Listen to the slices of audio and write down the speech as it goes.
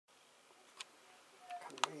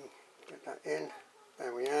that in.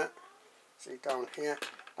 There we are. See down here.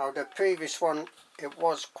 Now the previous one, it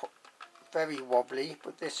was very wobbly,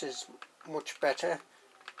 but this is much better.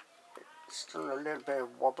 Still a little bit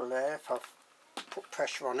of wobble there if I've put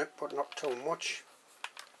pressure on it, but not too much.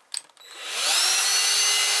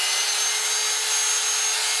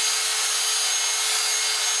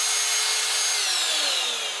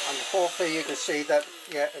 And hopefully you can see that,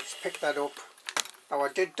 yeah, it's picked that up. Now I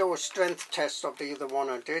did do a strength test of the other one.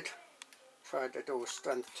 I did try to do a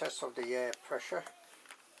strength test of the air pressure.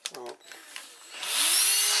 So let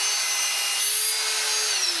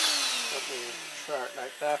me try it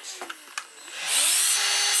like that.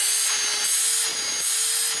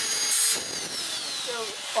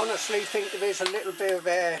 I honestly think there is a little bit of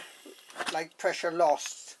air, like pressure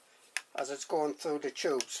lost as it's going through the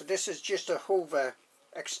tube. So this is just a Hoover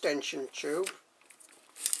extension tube,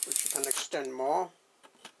 which you can extend more.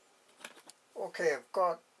 Okay, I've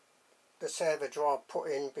got the servo drawer put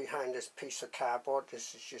in behind this piece of cardboard.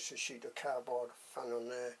 This is just a sheet of cardboard, fan on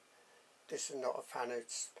there. This is not a fan,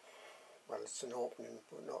 it's, well, it's an opening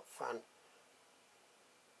but not a fan.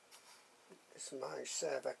 This is my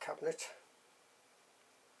servo cabinet.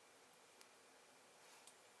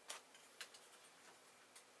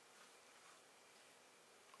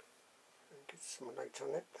 Get some light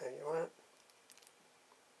on it, there you are.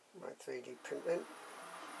 My 3D printing.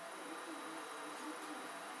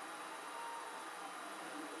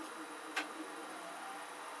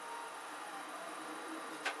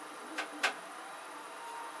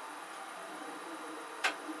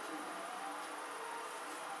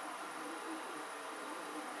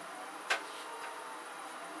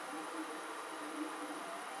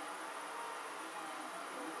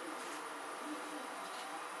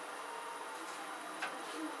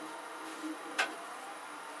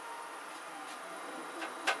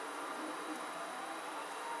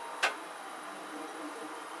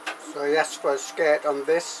 So yes, for a skirt on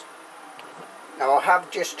this. Now I have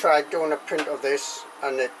just tried doing a print of this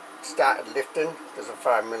and it started lifting. There's a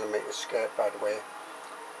 5mm skirt, by the way.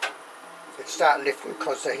 It started lifting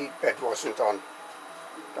because the heat bed wasn't on.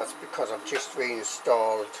 That's because I've just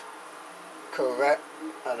reinstalled Hoover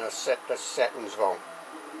and I set the settings wrong.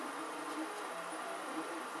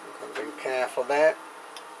 I've got to be careful there.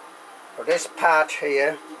 For this part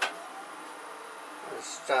here, I'm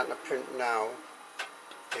starting to print now,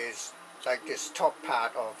 is like this top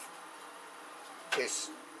part of this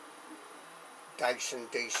Dyson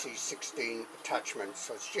DC16 attachment.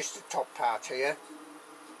 So it's just the top part here.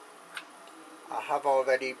 I have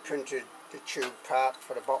already printed the tube part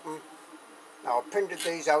for the bottom. Now I printed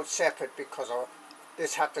these out separate because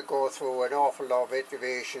this had to go through an awful lot of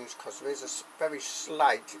iterations, because there is a very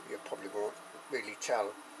slight, you probably won't really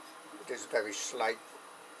tell, there's a very slight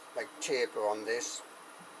like taper on this,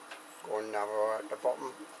 going narrower at the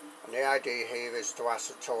bottom. And the idea here is to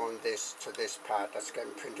acetone this to this part that's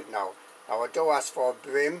getting printed now. Now I do ask for a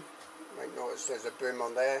brim. You might notice there's a brim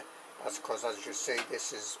on there. That's because, as you see,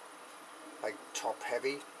 this is like top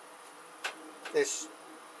heavy. This,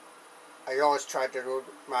 I always try to do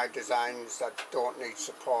my designs that don't need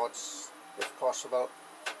supports if possible.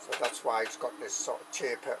 So that's why it's got this sort of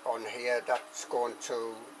taper on here that's going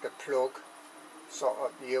to the plug sort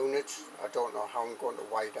of unit. I don't know how I'm going to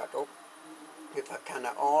wire that up, if I can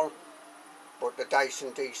at all. But the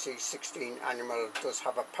Dyson DC16 Animal does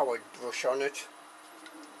have a powered brush on it.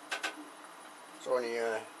 It's only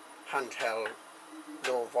a handheld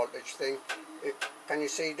low voltage thing. Can you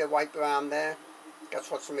see the wiper arm there?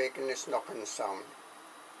 That's what's making this knocking sound.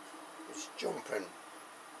 It's jumping.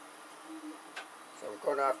 So I'm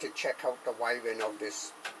going to have to check out the wiring of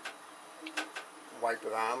this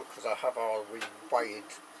wiper arm, because I have all rewired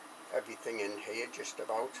everything in here just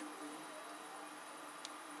about.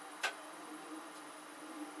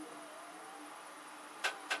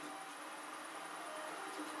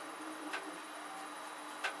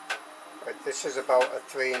 Right, this is about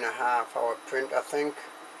a 3.5 hour print, I think.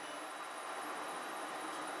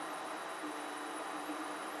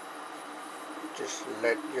 Just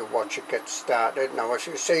let you watch it get started. Now as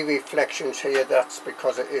you see reflections here, that's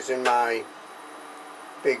because it is in my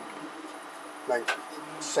big like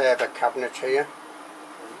servo cabinet here.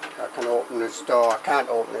 I can open this door. I can't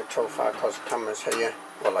open it too far because the camera's here.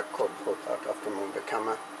 Well, I could, but I'd have to move the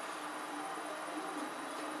camera.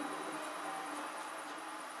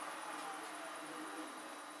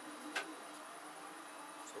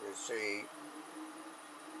 So you can see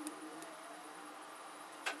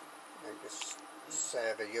like this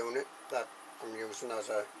servo unit that I'm using as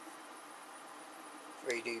a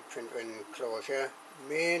 3D printer enclosure.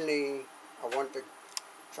 Mainly I want to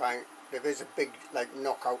try, there is a big like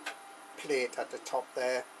knockout plate at the top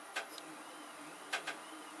there.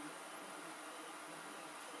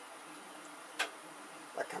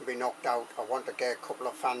 That can be knocked out. I want to get a couple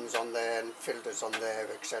of fans on there and filters on there,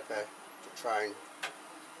 etc., to try and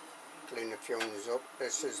clean the fumes up.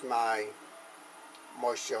 This is my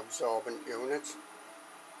moisture absorbent unit.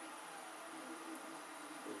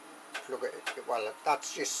 Plug it, well,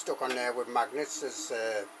 that's just stuck on there with magnets. There's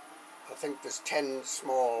I think there's 10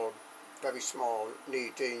 small, very small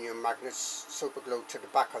neodymium magnets super glued to the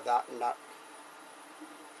back of that, and that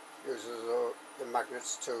uses the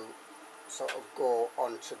magnets to sort of go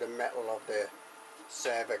onto the metal of the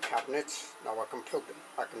server cabinet. Now I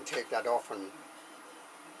can take that off and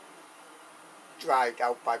dry it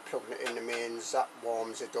out by plugging it in the mains. That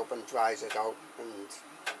warms it up and dries it out. And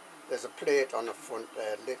there's a plate on the front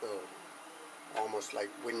there, little, almost like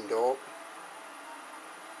window.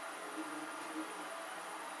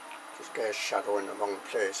 Just get a shadow in the wrong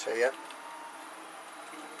place here.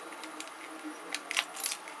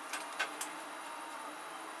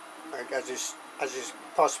 Like as you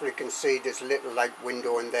possibly can see, there's a little like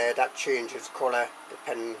window in there that changes colour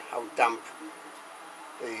depending how damp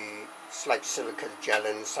the slight silica gel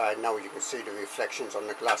inside. Now you can see the reflections on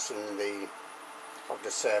the glass in of the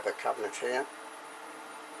server cabinet here.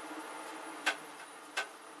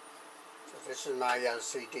 So this is my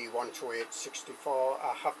LCD 12864.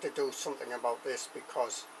 I have to do something about this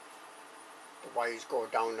because the wires go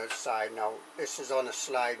down the side. Now this is on a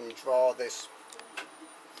sliding drawer.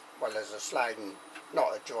 Well, there's a sliding,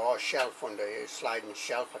 not a drawer, a shelf under here, sliding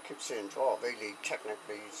shelf. I keep saying drawer, really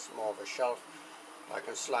technically it's more of a shelf. I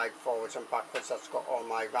can slide forwards and backwards. That's got all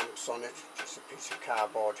my ramps on it. Just a piece of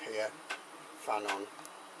cardboard here, fan on,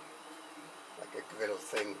 like a grill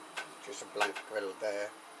thing, just a blank grill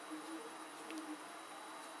there.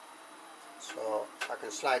 So I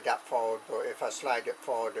can slide that forward, but if I slide it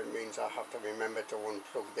forward it means I have to remember to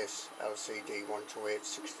unplug this LCD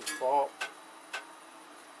 12864.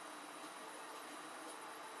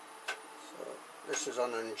 This is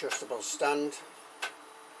on an adjustable stand.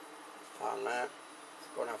 Down there.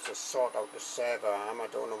 Going to have to sort out the server arm. I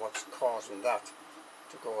don't know what's causing that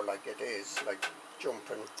to go like it is, like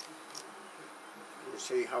jumping. You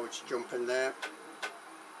see how it's jumping there?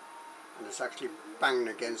 And it's actually banging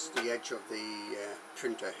against the edge of the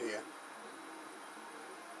printer here.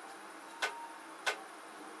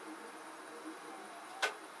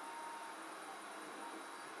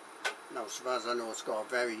 Now, as far as I know, it's got a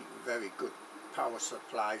very, very good power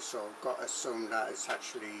supply, so I've got to assume that it's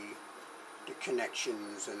actually the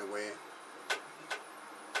connections in a way.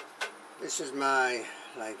 This is my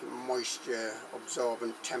moisture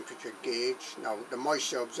absorbent temperature gauge. Now the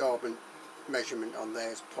moisture absorbent measurement on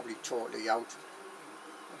there is probably totally out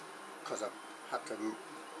because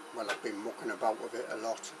I've been mucking about with it a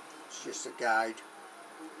lot. It's just a guide.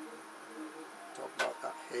 Talk about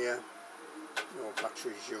that here. No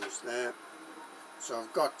batteries used there. So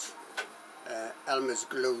I've got Elmer's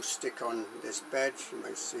glue stick on this bed. You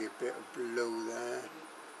might see a bit of blue there.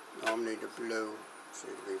 Normally the blue, see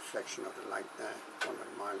the reflection of the light there, one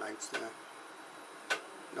of my lights there.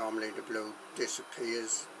 Normally the blue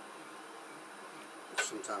disappears. But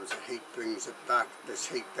sometimes the heat brings it back. This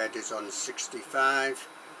heat bed is on 65.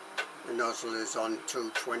 The nozzle is on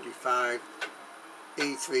 225.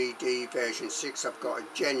 E3D version 6. I've got a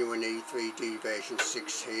genuine E3D version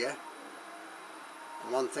 6 here.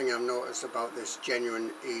 One thing I've noticed about this genuine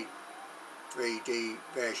E3D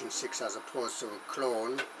version 6 as opposed to a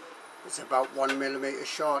clone, it's about 1mm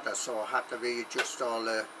shorter, so I had to readjust all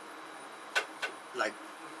the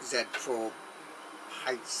Z probe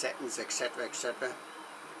height settings, etc, etc.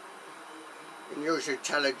 You can usually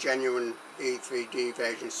tell a genuine E3D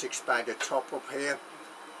version 6 by the top up here.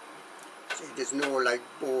 See, there's no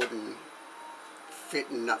boarding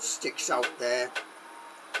fitting that sticks out there.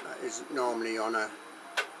 That isn't normally on a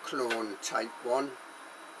clone type one.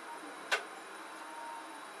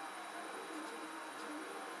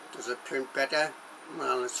 Does it print better?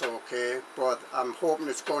 Well, it's okay, but I'm hoping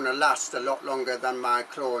it's going to last a lot longer than my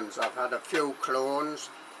clones. I've had a few clones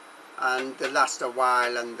and they last a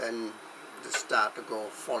while and then they start to go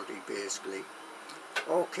faulty basically.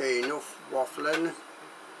 Okay, enough waffling.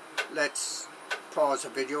 Let's pause the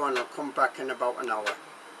video and I'll come back in about an hour.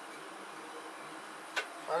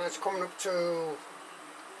 Well, it's coming up to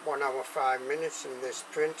 1 hour 5 minutes in this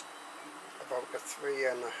print. About the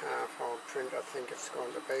 3.5 hour print I think it's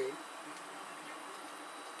going to be.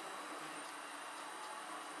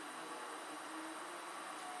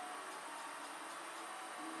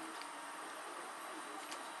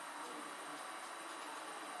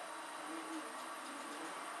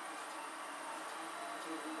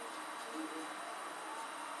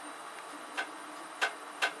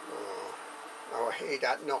 hear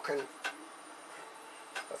that knocking.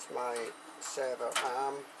 That's my servo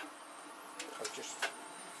arm. I'll just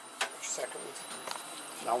a second.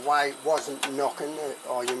 Now why it wasn't knocking,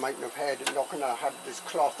 or you mightn't have heard it knocking, I had this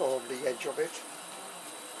cloth over the edge of it.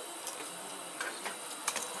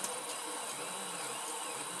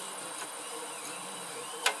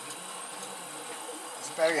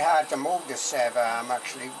 It's very hard to move this servo arm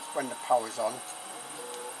actually when the power's on.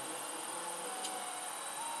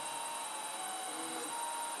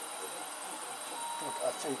 But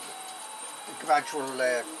I think the gradual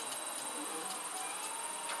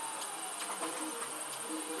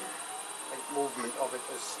movement of it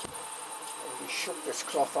has shook this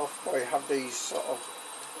cloth off. I have these sort of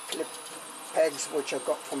clip pegs which I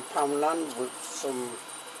got from Poundland with some,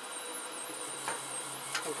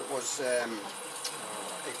 I think it was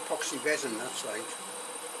epoxy resin, that's right.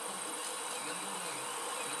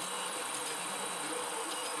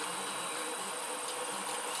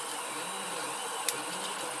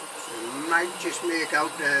 So you might just make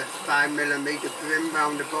out the 5mm brim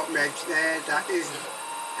round the bottom edge there. That is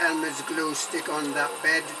Elmer's glue stick on that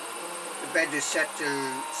bed. The bed is set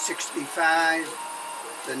to 65.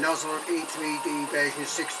 The nozzle E3D version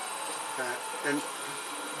 6. And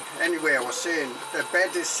anyway, I was saying the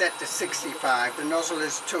bed is set to 65. The nozzle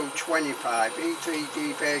is 225.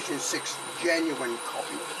 E3D version 6 genuine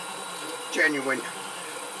copy. Genuine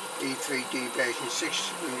E3D version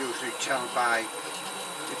 6. You can usually tell by,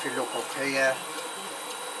 if you look up here,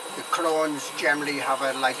 the clones generally have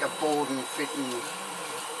like a Bowden fitting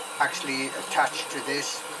actually attached to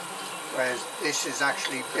this, whereas this is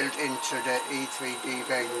actually built into the E3D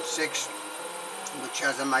version 6, which,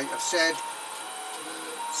 as I might have said,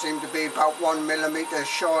 seem to be about 1mm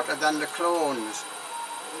shorter than the clones.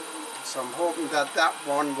 So I'm hoping that that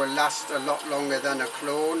one will last a lot longer than a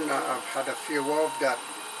clone. I've had a few of that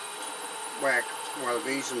work well,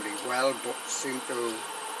 reasonably well, but seem to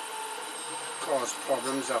cause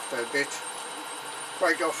problems after a bit.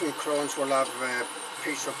 Quite often clones will have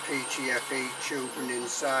piece of PTFE tubing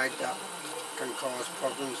inside that can cause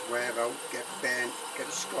problems, wear out, get burnt, get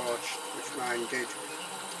scorched, which mine did,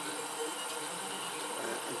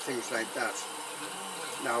 and things like that.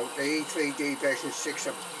 Now the E3D version 6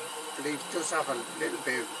 I believe does have a little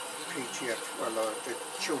bit of PTF, well the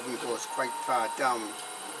tubing goes quite far down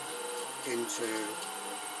into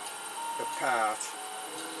the part,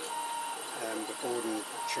 the Bowden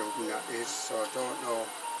tubing that is, so I don't know.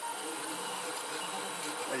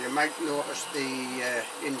 You might notice the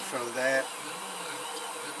infill there.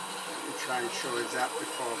 Let me try and show you that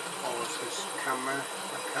before I pause this camera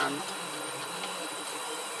if I can.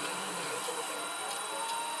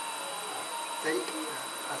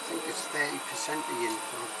 I think it's 30% the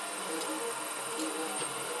infill.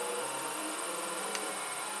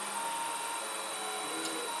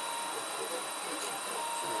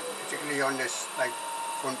 So particularly on this like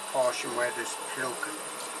front portion where this plug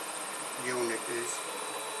unit is.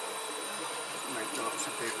 Might notice a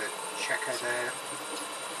bit of a checker there.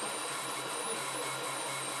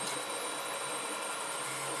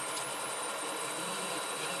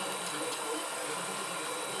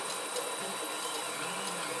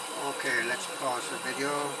 Okay, let's pause the video.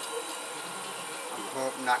 I'm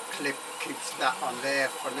hoping that clip keeps that on there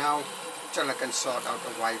for now, till I can sort out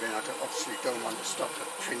the wiring. I obviously don't want to stop the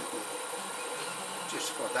printing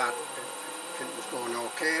just for that. The printing's going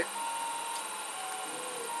okay.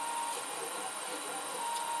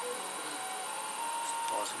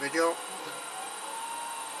 Video.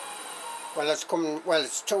 Well, it's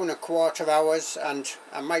 2¼ hours, and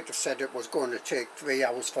I might have said it was going to take 3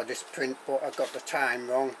 hours for this print, but I got the time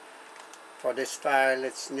wrong. For this file,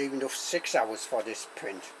 it's near enough 6 hours for this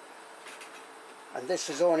print, and this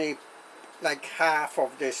is only like half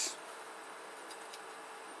of this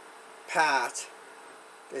part.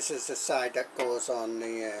 This is the side that goes on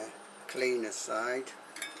the cleaner side,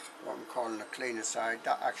 what I'm calling the cleaner side,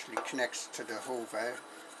 that actually connects to the Hoover.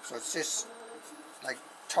 So it's this like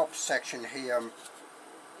top section here I'm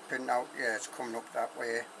printing out. Yeah, it's coming up that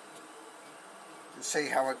way. You can see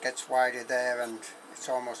how it gets wider there, and it's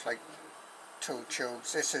almost like 2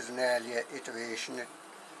 tubes. This is an earlier iteration.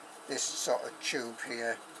 This sort of tube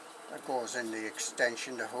here that goes in the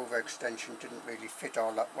extension, the Hoover extension, didn't really fit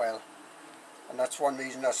all that well. And that's one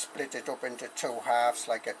reason I split it up into 2 halves,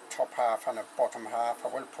 like a top half and a bottom half. I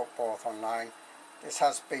will put both online. This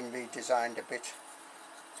has been redesigned a bit.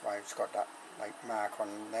 That's why it's got that like mark on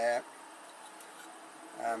there.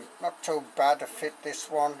 Not too bad to fit this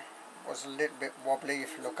one. It was a little bit wobbly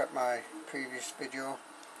if you look at my previous video.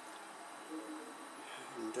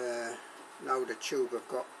 And now the tube I've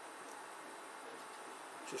got,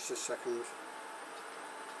 just a second.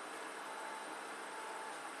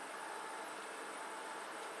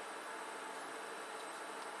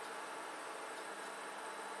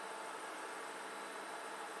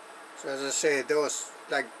 So as I say, those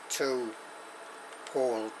like two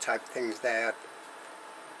pole type things there,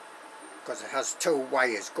 because it has two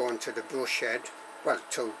wires going to the brush head, well,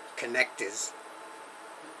 two connectors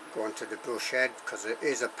going to the brush head, because it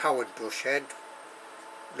is a powered brush head,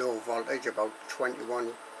 low voltage, about 21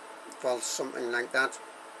 volts, something like that.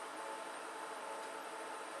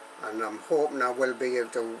 And I'm hoping I will be able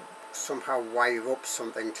to somehow wire up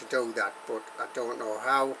something to do that, but I don't know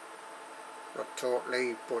how, not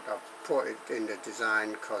totally, but I've put it in the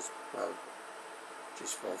design because, well,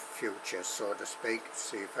 just for future, so to speak,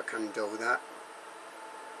 see if I can do that.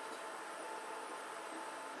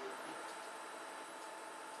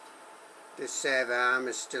 This servo arm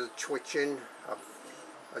is still twitching.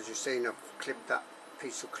 As you've seen, I've clipped that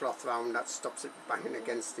piece of cloth round that stops it banging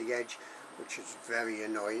against the edge, which is very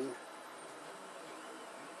annoying.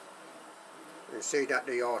 You see that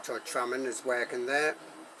the auto tramming is working there.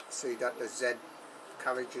 See that the Z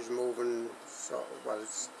carriage is moving, sort of, well,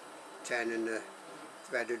 it's turning the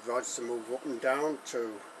threaded rods to move up and down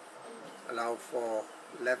to allow for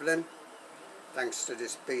levelling, thanks to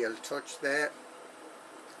this BL touch there.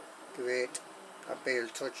 Great, a BL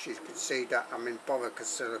touch. You can see that I'm in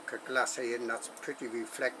borosilicate glass here, and that's pretty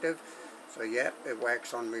reflective, so yeah, it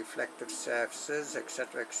works on reflective surfaces,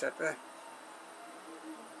 etc, etc,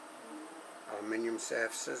 aluminium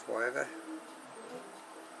surfaces, whatever.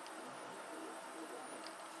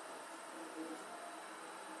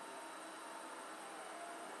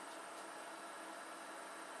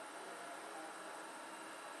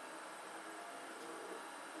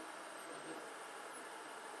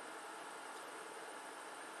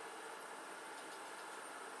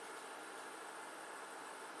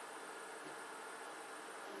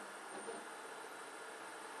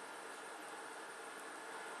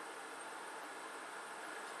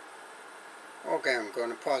 Okay, I'm going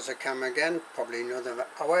to pause the camera again, probably another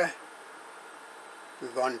hour.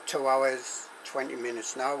 We've gone 2 hours, 20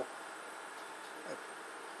 minutes now. A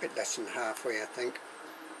bit less than halfway, I think.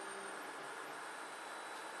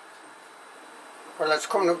 Well, it's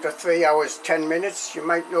coming up to 3 hours, 10 minutes. You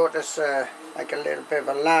might notice like a little bit of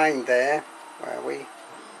a line there, where we...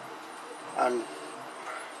 And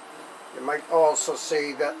you might also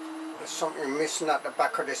see that there's something missing at the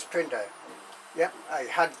back of this printer. Yep, I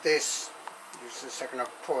had this... Just a second,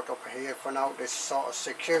 I've put up here for now, this sort of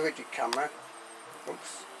security camera.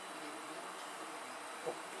 Oops.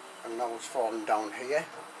 Oh, and now it's falling down here.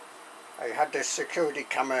 I had this security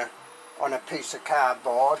camera on a piece of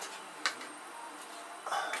cardboard.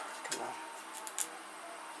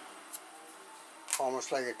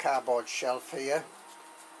 Almost like a cardboard shelf here.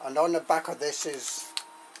 And on the back of this is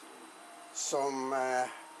some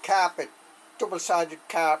carpet, double-sided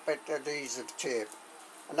carpet adhesive tape.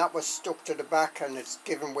 And that was stuck to the back, and it's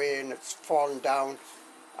given way and it's fallen down,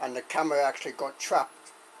 and the camera actually got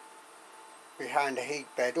trapped behind the heat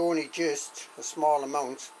bed, only just a small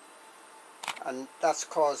amount, and that's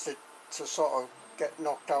caused it to sort of get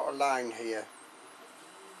knocked out of line here.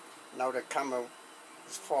 Now the camera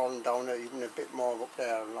is falling down even a bit more up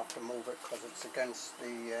there. I'll have to move it because it's against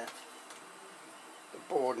the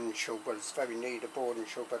boarding tube. Well, it's very near the boarding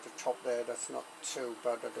tube at the top there. That's not too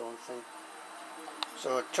bad, I don't think.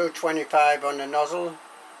 So 225 on the nozzle,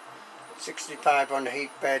 65 on the heat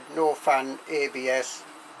bed, no fan, ABS,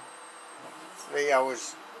 3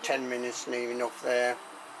 hours 10 minutes, near enough there,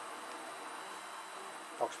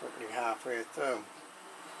 approximately halfway through.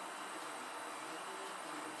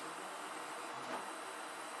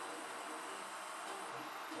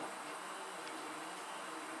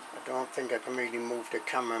 I don't think I can really move the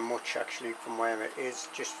camera much actually from where it is,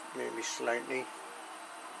 just maybe slightly,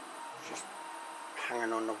 just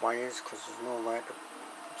hanging on the wires because there's nowhere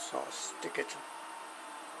to sort of stick it.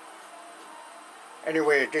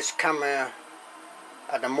 Anyway, this camera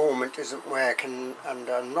at the moment isn't working, and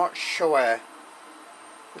I'm not sure,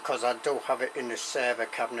 because I do have it in the server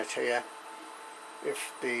cabinet here,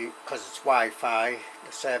 because it's Wi-Fi,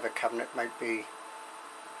 the server cabinet might be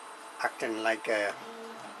acting like a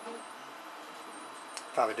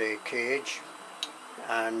Faraday cage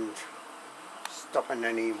and stopping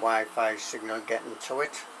any Wi-Fi signal getting to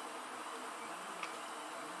it.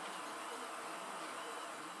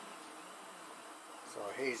 So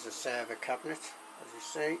here's the server cabinet, as you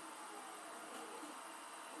see.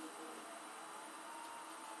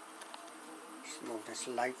 Just move this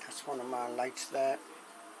light, that's one of my lights there.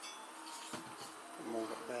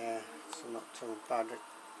 Move it there, so not too bad, it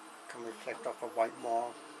can reflect off a white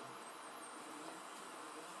wall.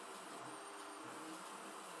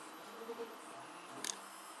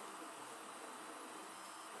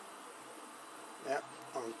 Yeah,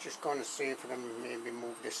 I'm just going to see if I can maybe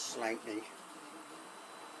move this slightly.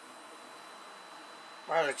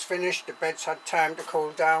 Well, it's finished. The bed's had time to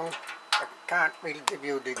cool down. I can't really give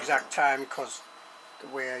you the exact time because the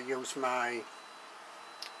way I use my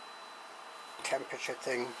temperature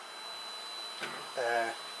thing,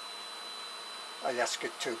 I ask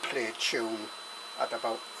it to play a tune at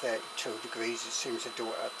about 32 degrees. It seems to do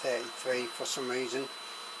it at 33 for some reason.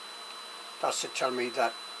 That's to tell me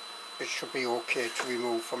that it should be okay to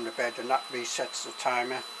remove from the bed, and that resets the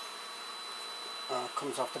timer.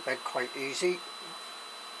 Comes off the bed quite easy.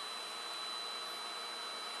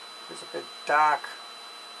 It's a bit dark,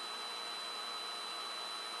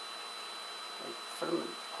 like filament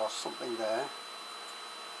or something there. I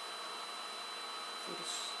think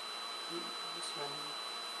it's this one.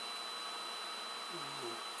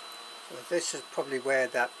 So this is probably where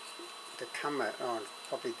the camera, oh,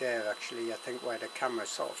 probably there actually, I think where the camera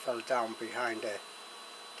sort of fell down behind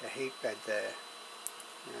the heat bed there.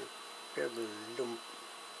 Yeah, bit of a lump,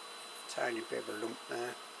 tiny bit of a lump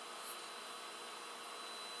there.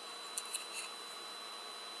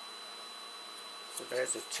 So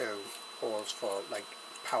there's the two holes for like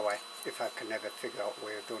power, if I can ever figure out a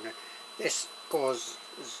way of doing it. This goes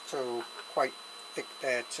to quite thick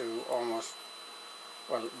there to almost,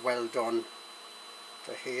 well done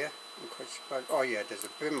to here. Oh yeah, there's a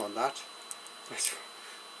brim on that. I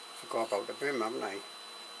forgot about the brim, haven't I?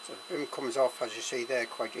 So the brim comes off, as you see there,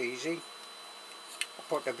 quite easy. I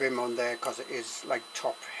put the brim on there because it is like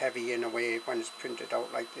top heavy in a way when it's printed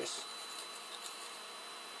out like this.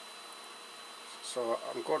 So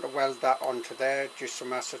I'm going to weld that onto there, just some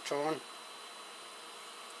acetone.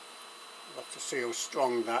 I'll have to see how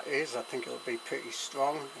strong that is. I think it'll be pretty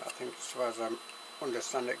strong. I think as far as I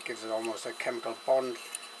understand it, gives it almost a chemical bond.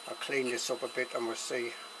 I'll clean this up a bit and we'll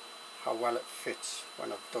see how well it fits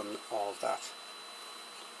when I've done all that.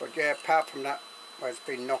 But yeah, apart from that, where it's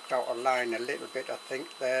been knocked out of line a little bit, I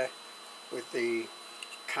think there with the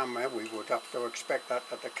camera, we would have to expect that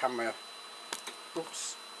the camera,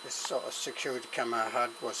 oops, this sort of security camera I had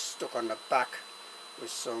was stuck on the back with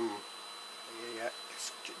some, yeah,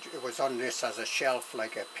 it was on this as a shelf,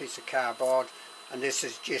 like a piece of cardboard, and this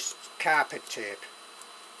is just carpet tape,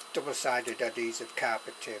 double-sided adhesive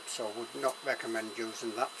carpet tape, so I would not recommend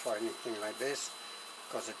using that for anything like this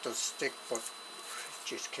because it does stick, but it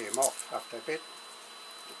just came off after a bit.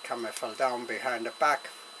 The camera fell down behind the back,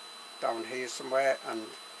 down here somewhere, and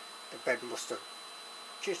the bed must have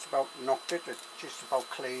just about knocked it, just about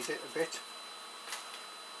cleared it a bit,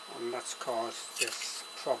 and that's caused this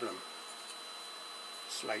problem,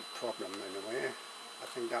 slight problem in a way. I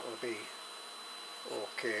think that will be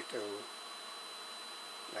okay to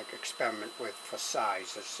like experiment with for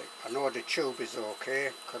size. I know the tube is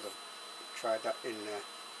okay because I've tried that in the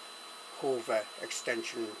Hoover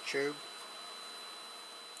Extension tube.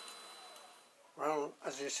 Well,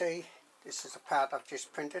 as you see, this is the part I've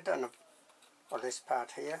just printed, and this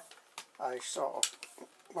part here, I sort of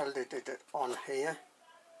welded it on here,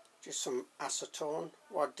 just some acetone.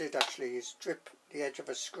 What I did actually is drip the edge of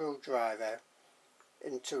a screwdriver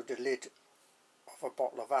into the lid of a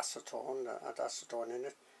bottle of acetone that had acetone in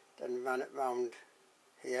it, then ran it round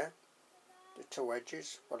here, the two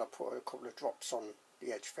edges. Well, I put a couple of drops on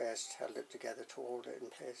the edge first, held it together to hold it in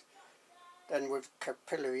place. Then with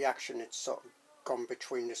capillary action it's sort of gone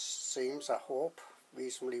between the seams, I hope,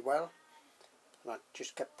 reasonably well. And I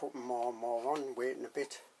just kept putting more and more on, waiting a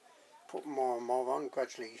bit, putting more and more on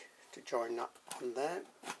gradually to join that on there.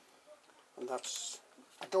 And that's,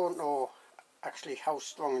 I don't know actually how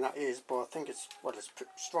strong that is, but I think it's, well, it's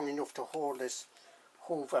strong enough to hold this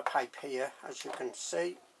Hoover pipe here, as you can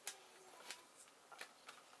see.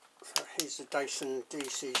 So here's the Dyson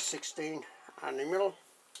DC16 Animal,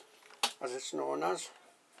 as it's known as.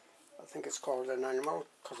 I think it's called an Animal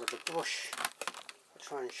because of the brush. I'll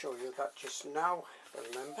try and show you that just now, if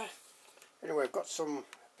I remember. Anyway, I've got some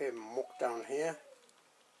bit of muck down here.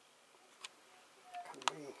 Can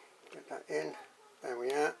we get that in? There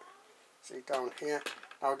we are. See down here.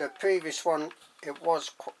 Now the previous one, it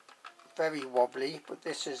was very wobbly, but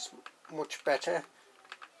this is much better.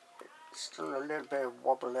 It's still a little bit of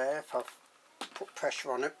wobble there if I've put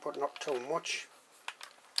pressure on it, but not too much.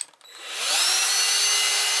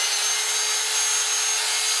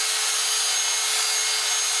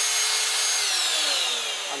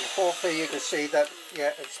 And hopefully you can see that,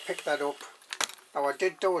 yeah, it's picked that up. Now I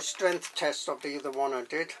did do a strength test of the other one I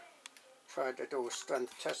did. Tried to do a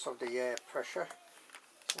strength test of the air pressure.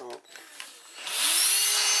 So let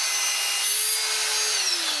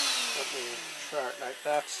me try it like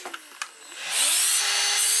that.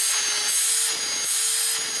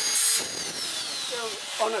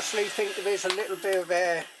 honestly think there is a little bit of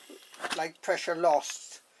like pressure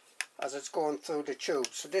lost as it's going through the tube.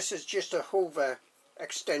 So this is just a Hoover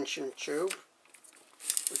extension tube,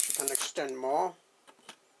 which you can extend more,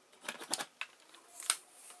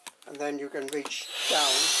 and then you can reach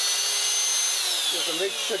down. You can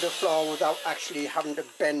reach to the floor without actually having to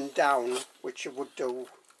bend down, which you would do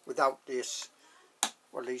without this,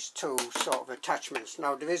 well, these two sort of attachments.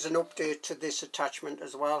 Now there is an update to this attachment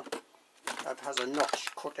as well that has a notch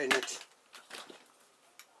cut in it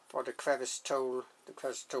for the crevice tool. The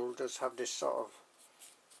crevice tool does have this sort of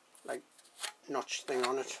like notch thing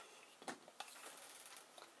on it.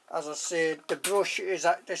 As I said, the brush is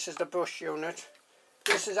this is the brush unit.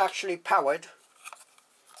 This is actually powered.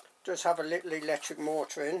 Does have a little electric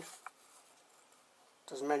motor in.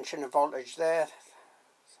 Does mention a voltage there.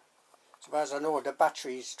 As far as I know, the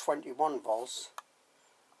battery is 21 volts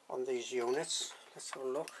on these units. Let's have a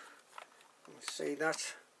look. Let me see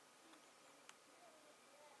that.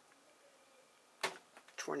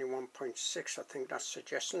 21.6, I think that's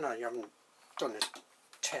suggesting. I haven't done a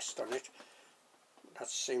test on it. That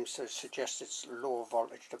seems to suggest it's low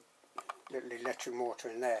voltage, the little electric motor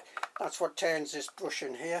in there. That's what turns this brush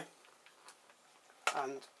in here.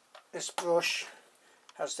 And this brush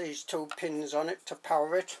has these two pins on it to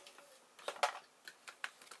power it.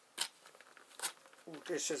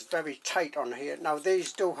 This is very tight on here. Now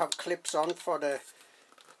these do have clips on for the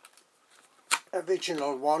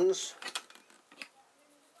original ones,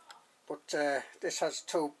 but this has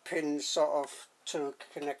two pins sort of to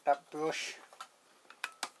connect that brush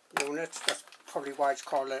unit. That's probably why it's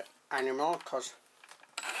called an Animal, because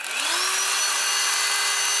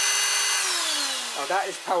now that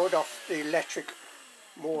is powered off the electric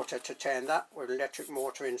motor to turn that, with an electric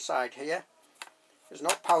motor inside here. It's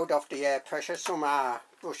not powered off the air pressure. Some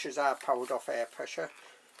brushes are powered off air pressure.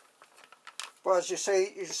 But as you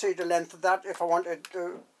see the length of that. If I wanted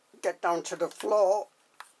to get down to the floor,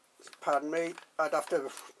 pardon me, I'd have to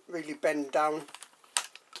really bend down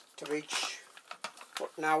to reach.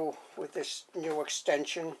 But now with this new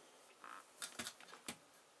extension,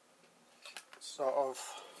 sort of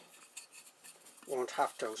won't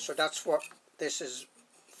have to. So that's what this is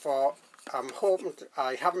for. I'm hoping,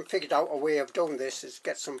 I haven't figured out a way of doing this, is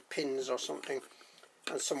get some pins or something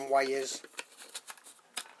and some wires.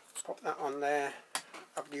 Put that on there.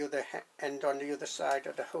 Have the other end on the other side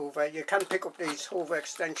of the Hoover. You can pick up these Hoover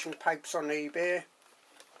extension pipes on eBay.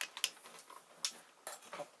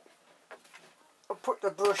 I'll put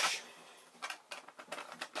the brush.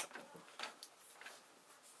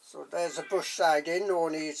 So there's the brush side in,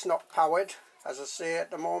 only it's not powered, as I say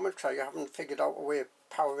at the moment. I haven't figured out a way of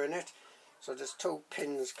powering it. So there's two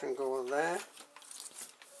pins can go there.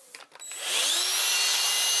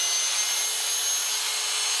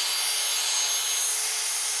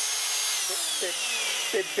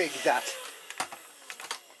 Bit big that.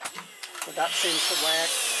 But that seems to work.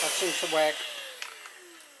 That seems to work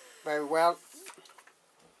very well.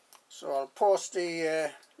 So I'll post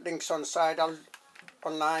the links on the side.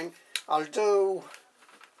 Online. I'll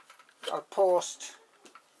post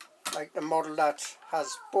like the model that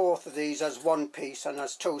has both of these as one piece and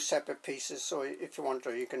has two separate pieces, so if you want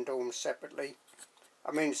to, you can do them separately.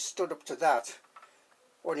 I mean, stood up to that,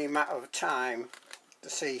 only a matter of time to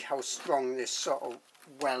see how strong this sort of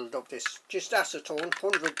weld of this, just acetone,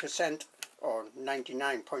 100% or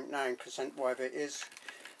 99.9%, whatever it is,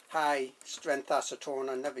 high strength acetone.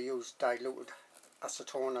 I never use diluted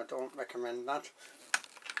acetone, I don't recommend that.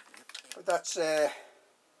 But that's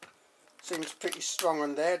seems pretty strong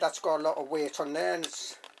on there. That's got a lot of weight on there, and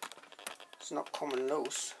it's not coming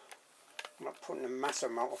loose. I'm not putting a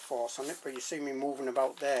massive amount of force on it, but you see me moving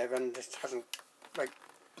about there, and it hasn't like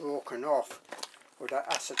broken off with that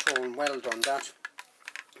acetone weld on that.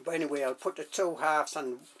 But anyway, I'll put the two halves,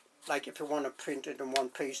 and like if you want to print it in one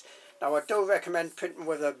piece. Now I do recommend printing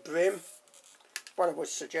with a brim. What I would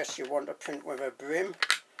suggest you want to print with a brim,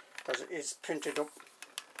 because it is printed up,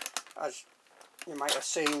 as you might have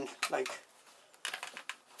seen, like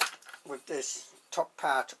with this top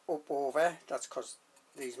part up over. That's because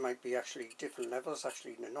these might be actually different levels.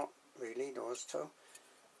 Actually they're not really, those two,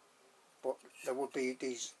 but there would be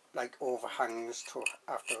these like overhangs to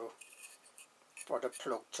after for the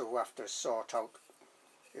plug to have to sort out.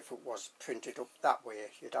 If it was printed up that way,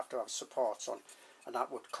 you'd have to have supports on, and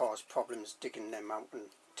that would cause problems digging them out and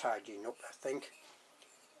tidying up, I think.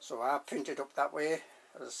 So I printed up that way,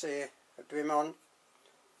 as I say, a brim on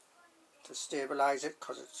to stabilise it,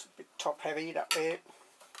 because it's a bit top heavy that way.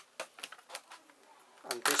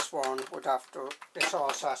 And this one would have to, this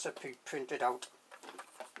also has to be printed out,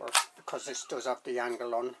 well, because this does have the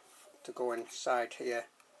angle on to go inside here.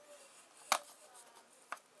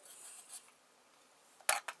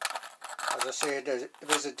 As I say, there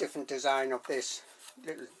is a different design of this,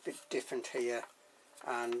 little bit different here,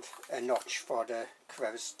 and a notch for the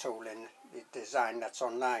crevice tool in the design that's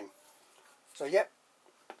online. So yep,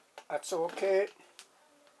 that's okay.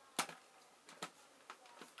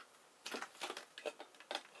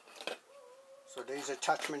 So these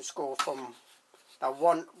attachments go from,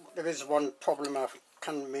 now there is one problem I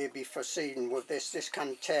can maybe foreseen with this. This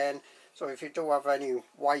can turn, so if you do have any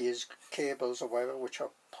wires, cables or whatever, which I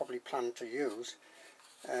probably plan to use,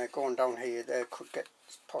 going down here, they could get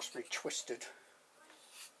possibly twisted.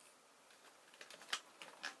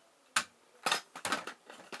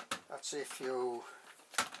 That's if you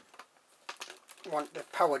want the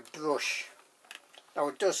powered brush. Now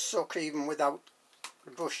it does suck even without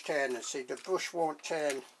the brush turning. See, the brush won't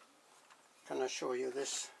turn. Can I show you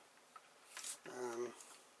this?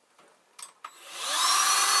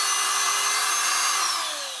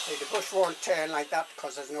 See, the brush won't turn like that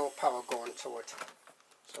because there's no power going to it.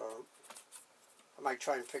 So I might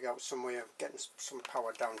try and figure out some way of getting some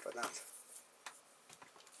power down for that.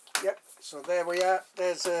 Yep, so there we are.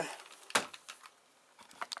 There's a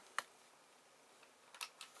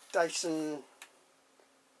Dyson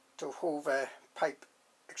to Hoover pipe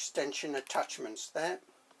extension attachments there.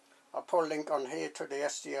 I'll put a link on here to the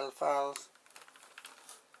STL files.